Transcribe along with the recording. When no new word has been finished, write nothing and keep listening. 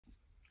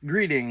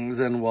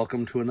Greetings and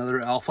welcome to another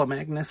Alpha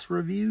Magnus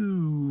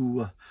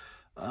review.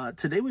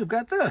 Today we've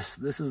got this.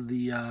 This is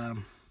the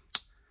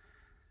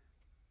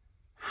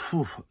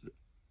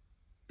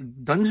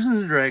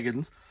Dungeons &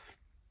 Dragons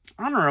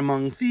Honor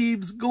Among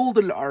Thieves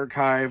Golden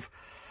Archive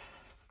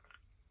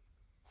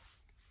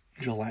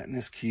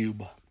Gelatinous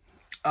Cube.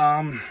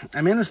 I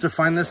managed to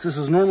find this. This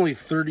is normally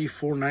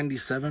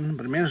 $34.97,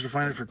 but I managed to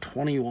find it for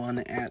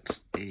 $21 at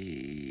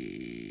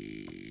a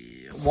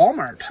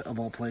Walmart, of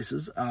all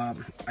places.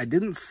 I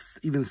didn't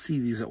even see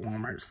these at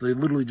Walmart, so they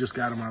literally just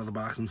got them out of the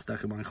box and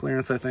stuck them on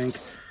clearance, I think.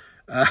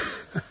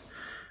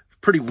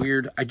 Pretty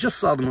weird. I just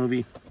saw the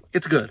movie.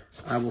 It's good.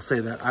 I will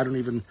say that.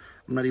 I'm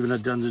not even a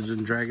Dungeons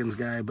and Dragons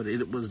guy, but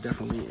it was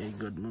definitely a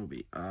good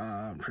movie.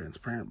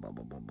 Transparent, blah,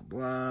 blah, blah, blah,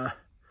 blah.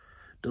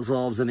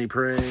 Dissolves any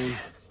prey.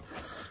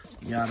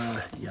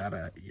 Yada,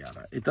 yada,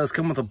 yada. It does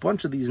come with a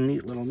bunch of these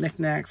neat little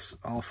knickknacks,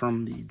 all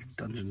from the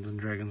Dungeons and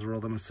Dragons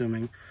world, I'm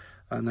assuming.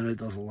 And then it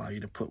does allow you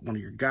to put one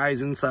of your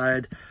guys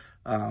inside,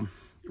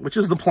 which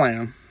is the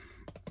plan.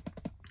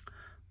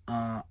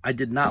 I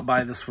did not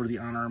buy this for the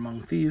Honor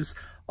Among Thieves,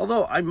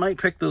 although I might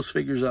pick those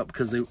figures up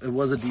because it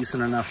was a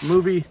decent enough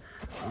movie.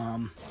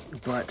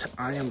 But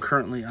I am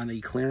currently on a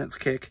clearance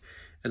kick,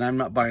 and I'm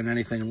not buying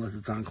anything unless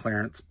it's on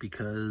clearance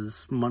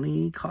because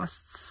money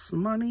costs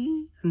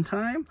money and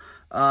time.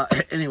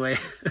 Anyway,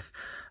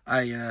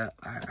 I'm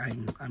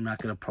not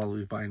going to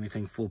probably buy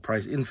anything full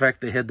price. In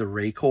fact, they had the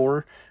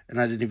Raycor, and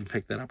I didn't even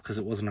pick that up because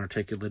it wasn't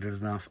articulated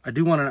enough. I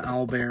do want an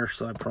owlbear,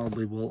 so I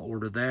probably will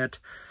order that.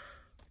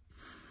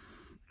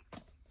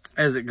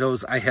 As it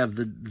goes, I have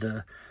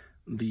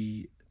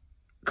the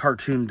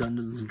cartoon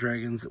Dungeons and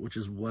Dragons, which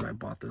is what I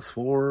bought this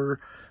for.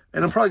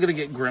 And I'm probably going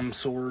to get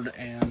Grimsword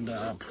and,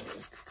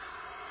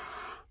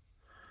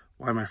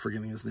 why am I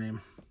forgetting his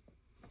name?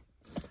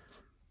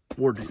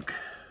 Warduke.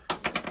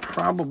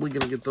 Probably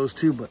going to get those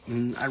two, but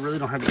I really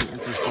don't have any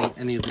interest in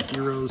any of the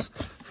heroes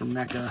from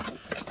NECA.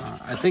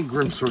 I think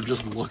Grimsword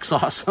just looks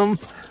awesome.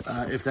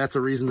 If that's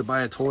a reason to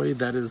buy a toy,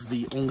 that is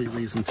the only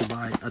reason to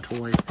buy a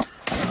toy.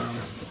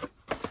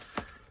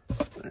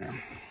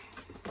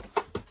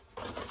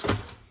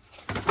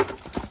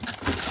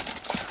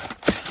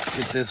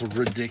 Get this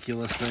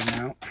ridiculous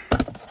thing out.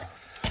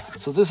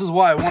 So this is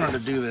why I wanted to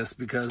do this,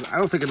 because I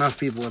don't think enough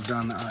people have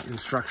done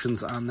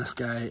instructions on this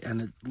guy,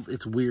 and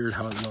it's weird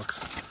how it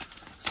looks.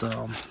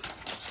 So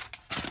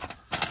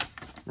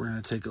we're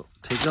gonna take a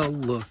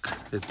look.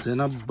 It's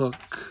in a book.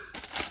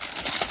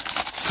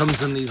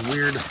 Comes in these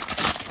weird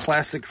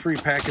plastic-free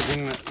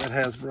packaging that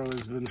Hasbro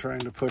has been trying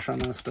to push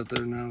on us, that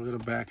they're now gonna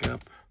back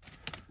up.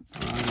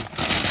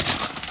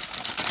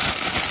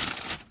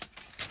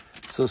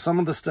 So some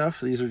of the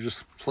stuff, these are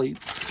just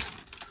plates.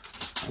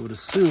 I would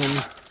assume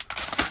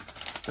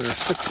there are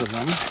 6 of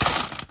them.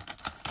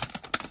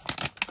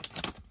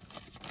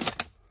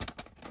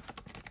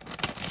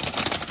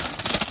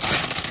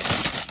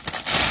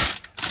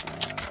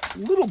 A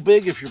little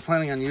big if you're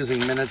planning on using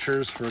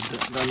miniatures for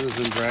Dungeons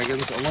and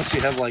Dragons, unless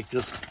you have like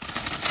just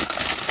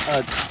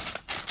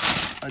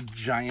a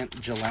giant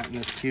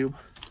gelatinous cube.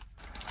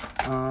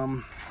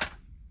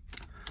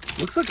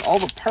 Looks like all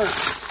the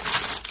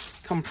parts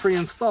come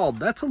pre-installed.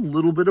 That's a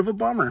little bit of a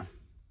bummer.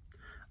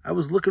 I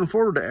was looking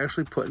forward to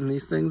actually putting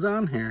these things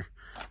on here.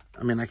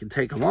 I mean, I can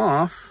take them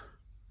off.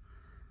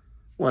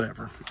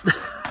 Whatever.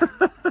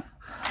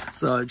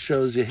 So it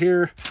shows you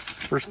here.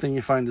 First thing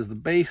you find is the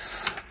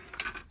base,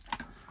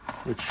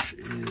 which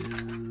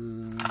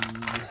is...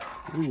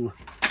 Ooh,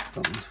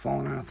 something's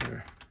falling out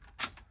there.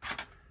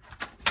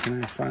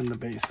 Can I find the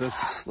base?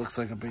 This looks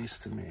like a base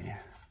to me.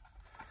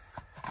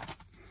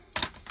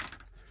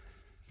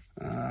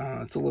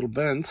 It's a little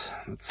bent.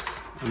 That's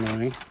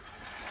annoying.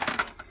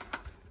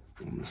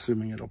 I'm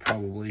assuming it'll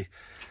probably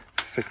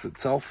fix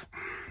itself.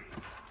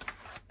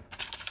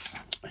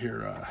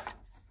 Here,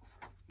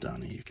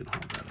 Donnie, you can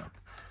hold that up.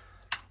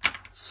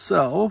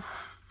 So,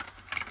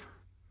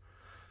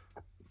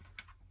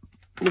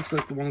 looks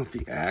like the one with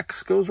the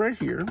axe goes right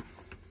here.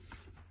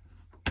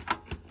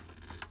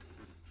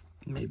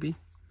 Maybe.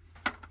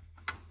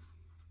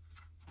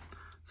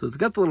 So it's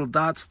got the little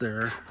dots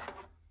there.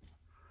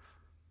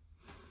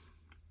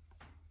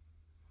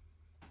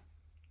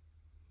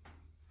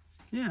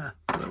 Yeah,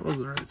 that was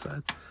the right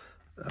side.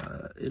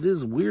 It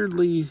is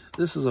weirdly,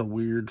 this is a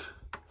weird,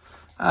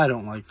 I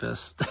don't like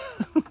this.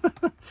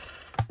 All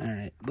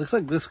right, looks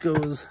like this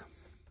goes,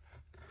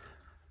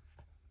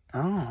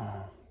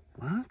 oh,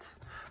 what?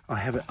 Oh, I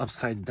have it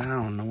upside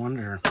down, no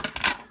wonder.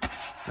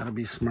 Gotta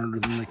be smarter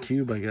than the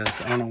cube, I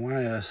guess. I don't know why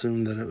I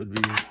assumed that it would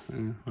be,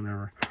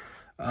 whatever.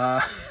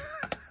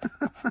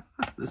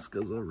 This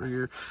goes over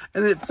here,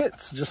 and it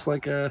fits just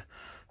like you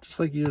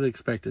would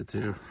expect it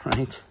to,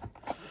 right?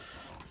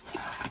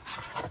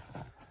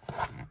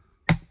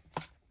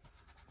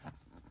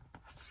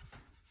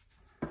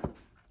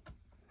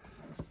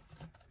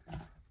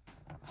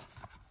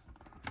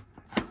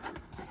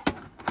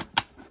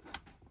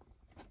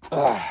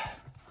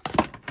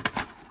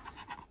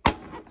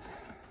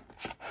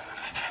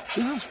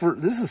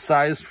 This is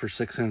sized for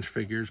 6-inch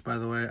figures, by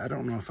the way. I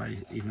don't know if I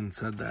even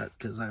said that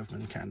because I've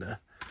been kind of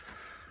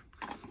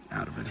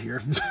out of it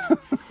here.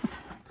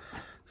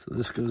 So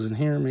this goes in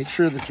here. Make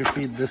sure that you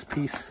feed this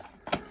piece.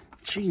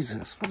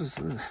 Jesus, what is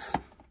this?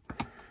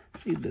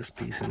 Feed this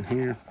piece in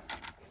here.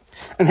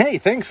 And hey,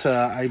 thanks.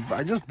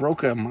 I just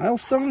broke a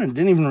milestone and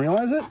didn't even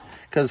realize it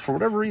because for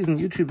whatever reason,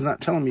 YouTube's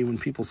not telling me when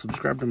people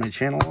subscribe to my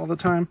channel all the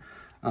time.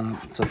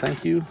 So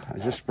thank you. I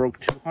just broke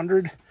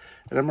 200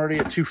 and I'm already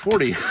at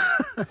 240.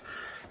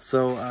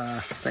 So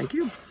thank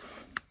you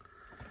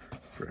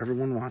for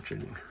everyone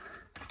watching.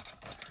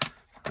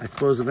 I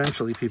suppose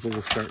eventually people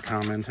will start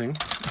commenting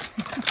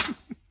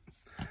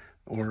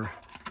or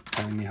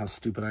telling me how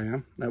stupid I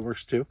am. That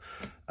works too.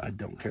 I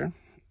don't care.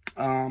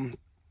 And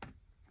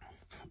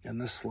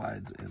this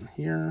slides in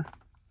here.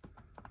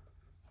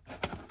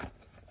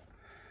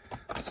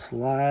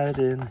 Slide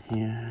in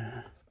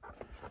here.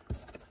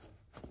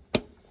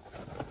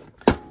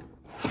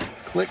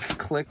 Click,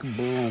 click,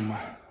 boom.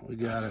 We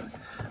got it.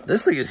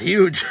 This thing is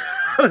huge.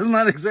 I was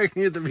not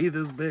expecting it to be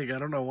this big. I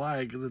don't know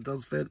why, because it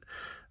does fit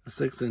a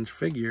 6-inch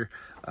figure.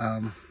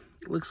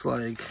 Looks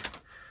like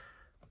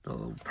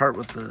the part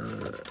with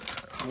the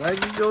leg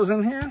goes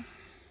in here.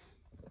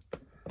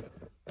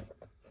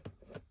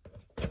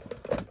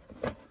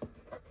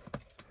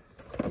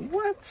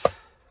 What?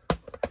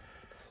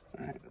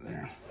 All right,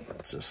 there.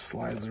 It just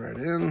slides right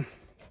in.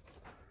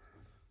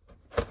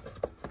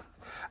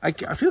 I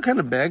feel kind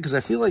of bad because I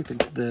feel like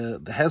the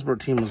Hasbro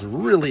team was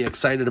really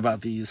excited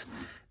about these,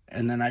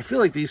 and then I feel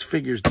like these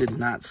figures did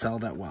not sell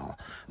that well.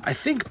 I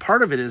think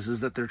part of it is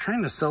that they're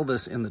trying to sell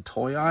this in the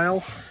toy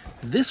aisle.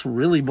 This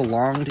really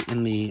belonged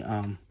in the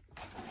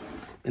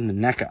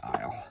NECA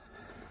aisle,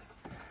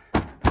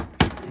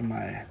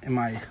 in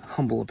my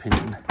humble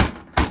opinion.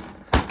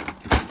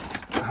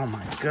 Oh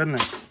my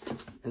goodness,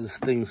 as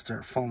things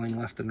start falling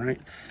left and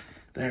right.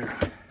 There.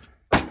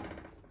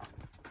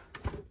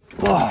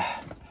 Oh.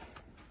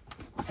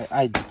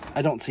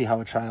 I don't see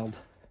how a child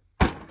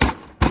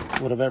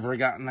would have ever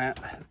gotten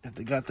that if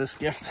they got this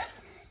gift.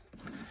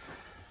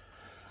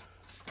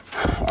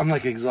 I'm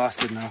like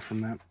exhausted now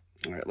from that.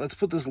 All right, let's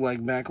put this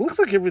leg back. Looks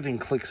like everything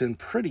clicks in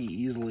pretty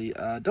easily.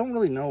 Don't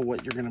really know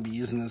what you're going to be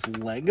using this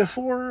leg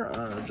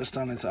for, just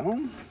on its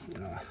own.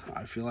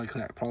 I feel like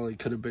that probably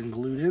could have been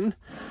glued in.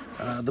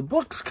 The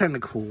book's kind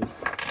of cool,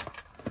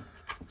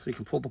 so you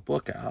can pull the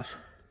book off.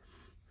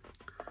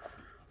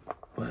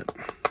 But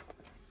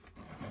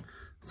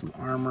some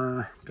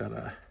armor, got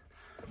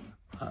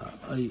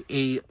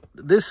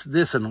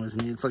this annoys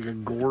me. It's like a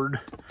gourd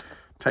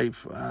type,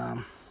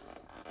 because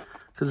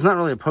it's not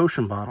really a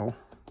potion bottle.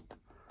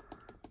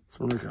 It's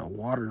more like a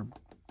water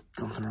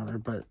something or other,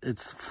 but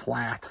it's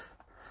flat,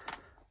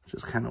 which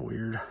is kind of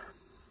weird.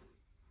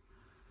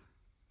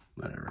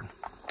 Whatever.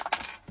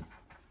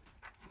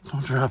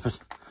 Don't drop it.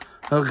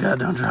 Oh God,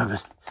 don't drop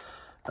it.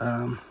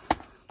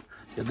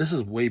 Yeah, this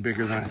is way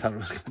bigger than I thought it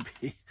was going to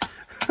be.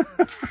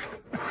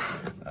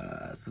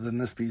 So then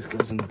this piece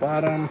goes in the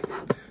bottom,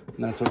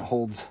 and that's what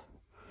holds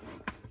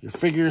your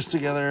figures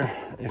together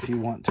if you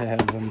want to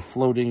have them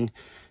floating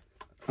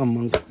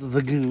amongst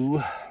the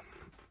goo.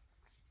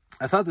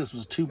 I thought this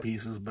was 2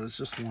 pieces, but it's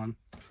just one.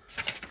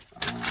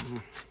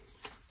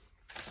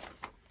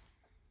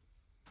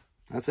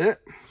 That's it.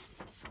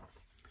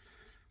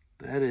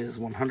 That is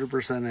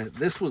 100% it.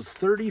 This was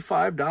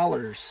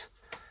 $35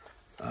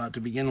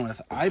 to begin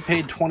with. I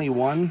paid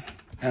 $21,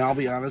 and I'll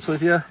be honest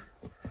with you,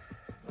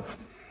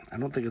 I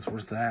don't think it's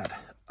worth that.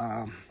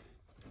 I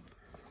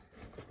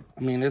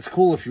mean, it's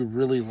cool if you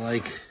really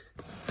like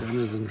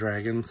Dungeons and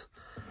Dragons.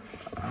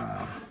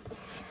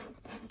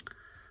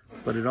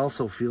 But it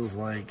also feels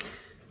like,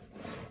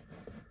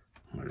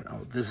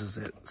 oh, this is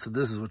it. So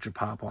this is what you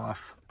pop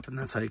off, and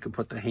that's how you can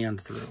put the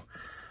hand through.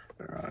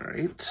 All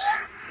right.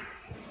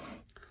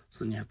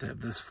 So then you have to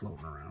have this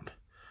floating around.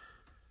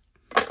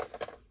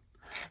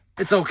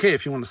 It's okay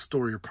if you want to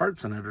store your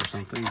parts in it or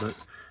something, but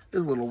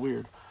it's a little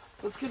weird.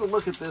 Let's get a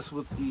look at this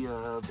with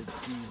the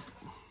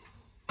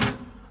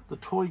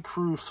toy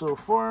crew so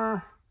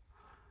far.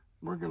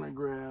 We're gonna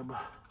grab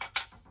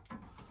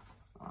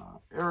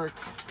Eric.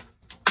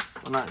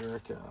 Well, not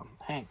Eric.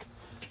 Hank.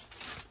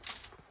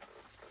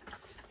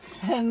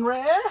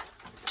 Henry.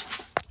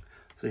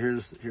 So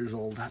here's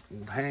old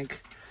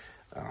Hank.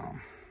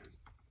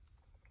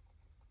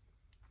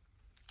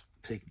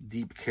 Take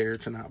deep care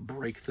to not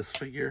break this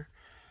figure,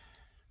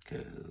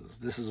 because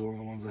this is one of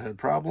the ones that had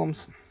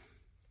problems.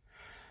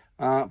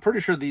 Pretty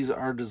sure these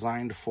are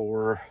designed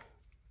for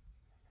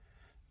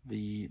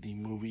the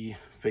movie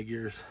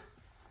figures,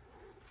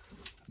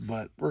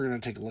 but we're gonna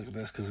take a look at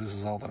this because this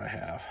is all that I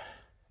have.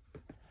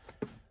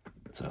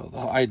 So the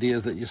idea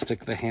is that you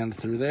stick the hand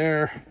through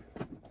there,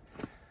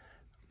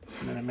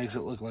 and then it makes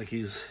it look like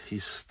he's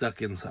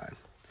stuck inside,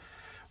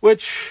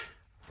 which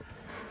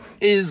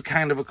is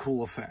kind of a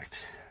cool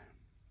effect.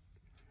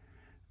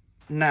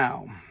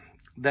 Now,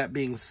 that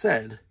being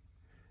said,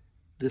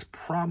 this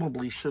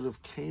probably should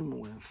have came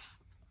with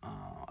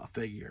a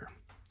figure.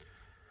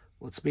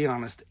 let's be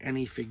honest,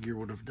 any figure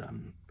would have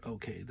done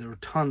okay. There were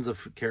tons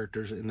of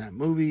characters in that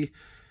movie.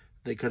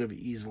 They could have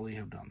easily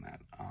have done that.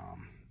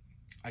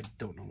 I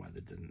don't know why they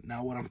didn't.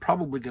 Now, what I'm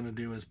probably going to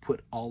do is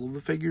put all of the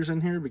figures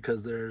in here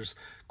because there's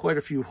quite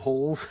a few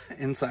holes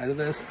inside of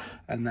this,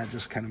 and that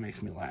just kind of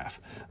makes me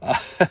laugh.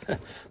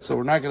 So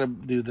we're not going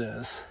to do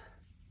this.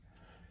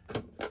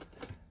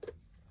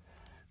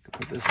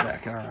 Put this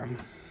back on.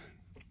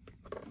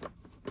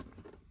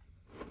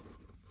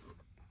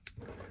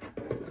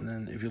 And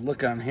then if you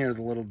look on here,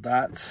 the little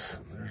dots,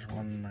 there's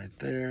one right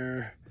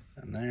there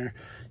and there.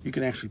 You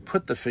can actually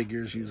put the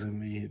figures using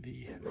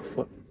the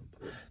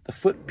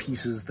foot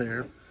pieces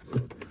there.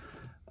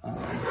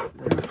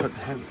 We're going to put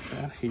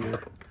that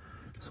here.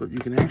 So what you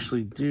can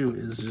actually do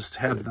is just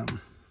have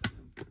them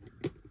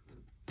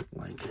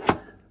like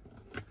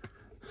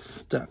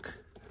stuck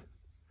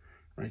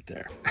right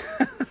there.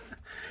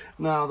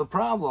 Now the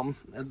problem,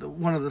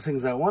 one of the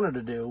things I wanted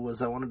to do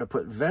was I wanted to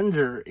put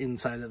Venger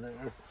inside of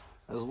there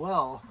as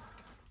well.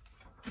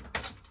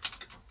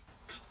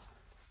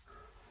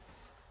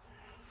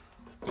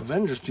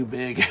 Venger's too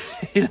big.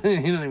 he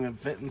doesn't even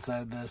fit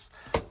inside this.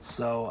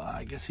 So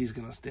I guess he's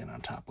going to stand on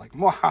top like,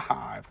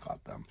 mwahaha, I've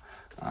caught them.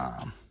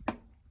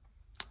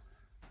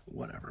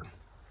 Whatever.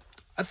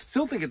 I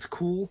still think it's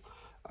cool.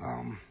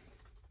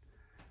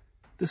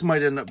 This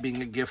might end up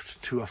being a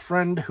gift to a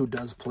friend who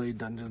does play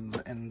Dungeons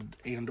and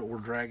or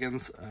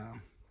Dragons.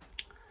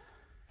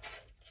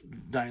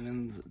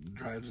 Dinans,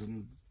 Drives,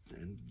 and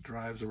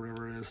Drives, or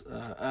whatever it is.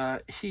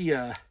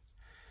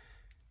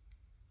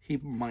 He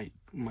might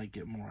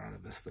get more out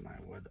of this than I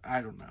would.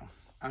 I don't know.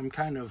 I'm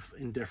kind of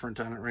indifferent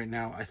on it right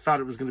now. I thought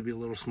it was going to be a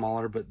little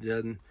smaller, but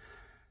then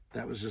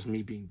that was just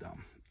me being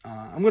dumb.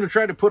 I'm going to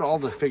try to put all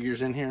the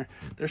figures in here.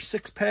 There's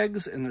 6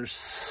 pegs, and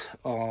there's...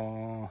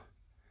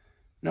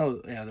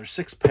 there's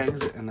 6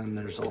 pegs, and then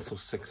there's also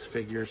 6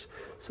 figures.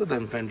 So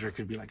then Venger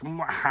could be like,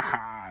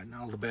 mwahaha, and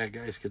all the bad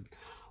guys could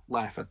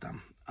laugh at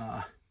them.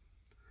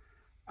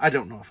 I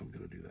don't know if I'm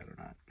going to do that or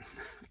not,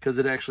 because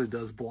it actually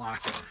does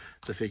block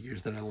the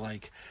figures that I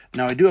like.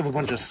 Now, I do have a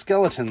bunch of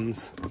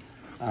Skeletons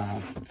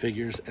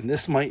figures, and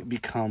this might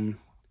become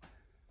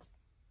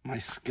my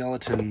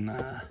skeleton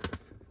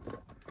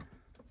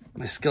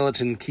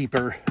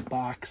keeper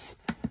box.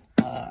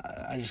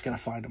 I just got to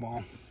find them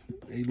all.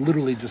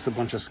 Literally just a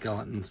bunch of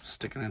skeletons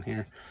sticking in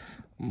here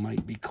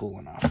might be cool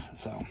enough.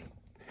 So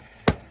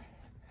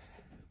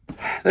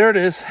there it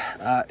is.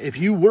 If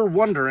you were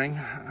wondering,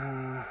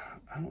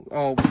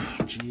 oh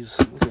geez,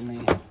 look at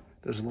me.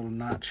 There's a little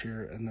notch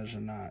here, and there's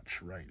a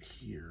notch right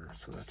here.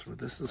 So that's where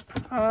this is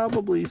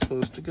probably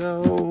supposed to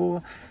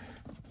go.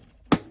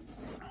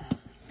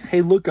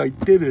 Hey, look, I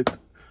did it.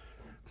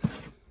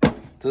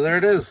 So there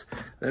it is.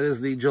 That is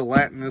the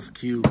gelatinous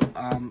cube.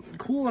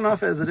 Cool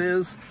enough as it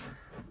is.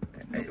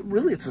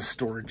 Really, it's a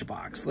storage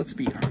box. Let's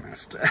be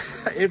honest.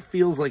 It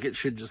feels like it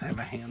should just have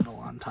a handle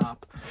on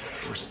top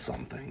or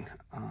something.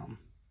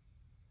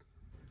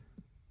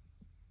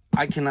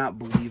 I cannot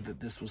believe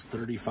that this was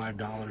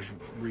 $35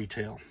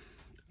 retail.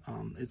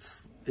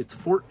 It's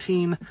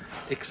 14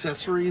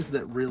 accessories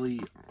that really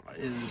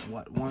is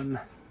what, 1,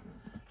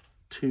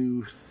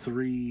 2,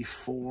 3,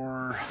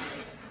 4,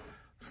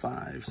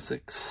 5,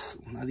 6,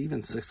 not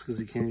even 6 because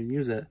you can't even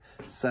use it,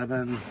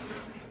 7,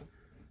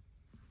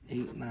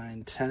 8,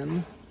 9,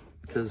 10,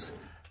 because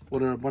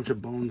what are a bunch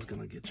of bones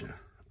gonna get you,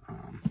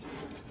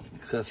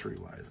 accessory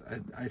wise?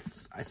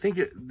 I think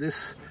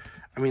this,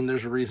 I mean,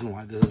 there's a reason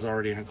why this is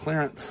already on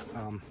clearance.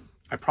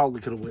 I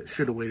probably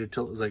should have waited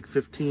till it was like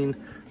 10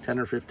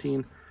 or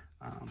 15.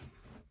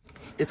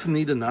 It's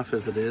neat enough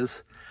as it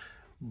is,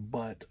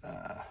 but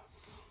I'm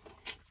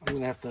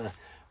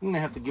gonna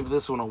have to give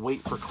this one a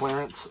wait for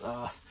clearance.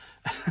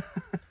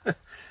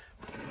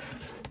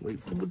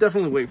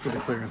 Definitely wait for the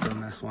clearance on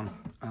this one.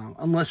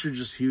 Unless you're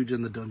just huge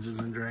in the Dungeons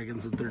and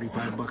Dragons and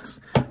 35 bucks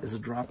is a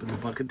drop in the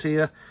bucket to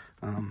you.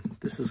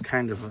 This is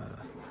kind of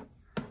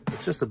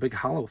it's just a big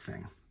hollow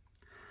thing.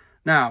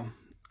 Now,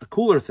 a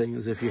cooler thing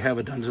is if you have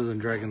a Dungeons and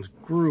Dragons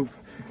group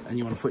and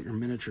you want to put your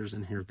miniatures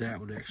in here,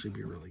 that would actually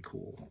be a really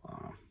cool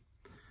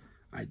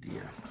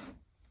idea.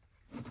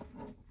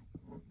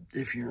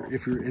 If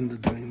you're into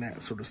doing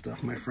that sort of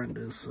stuff, my friend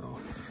is, so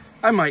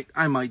I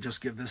might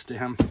just give this to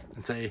him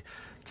and say,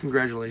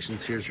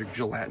 congratulations, here's your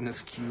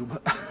gelatinous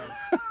cube.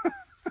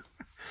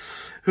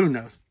 Who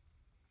knows?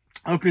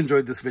 I hope you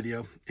enjoyed this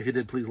video. If you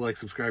did, please like,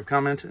 subscribe,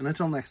 comment, and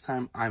until next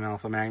time, I'm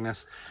Alpha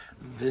Magnus.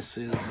 This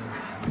is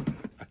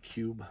a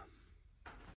cube.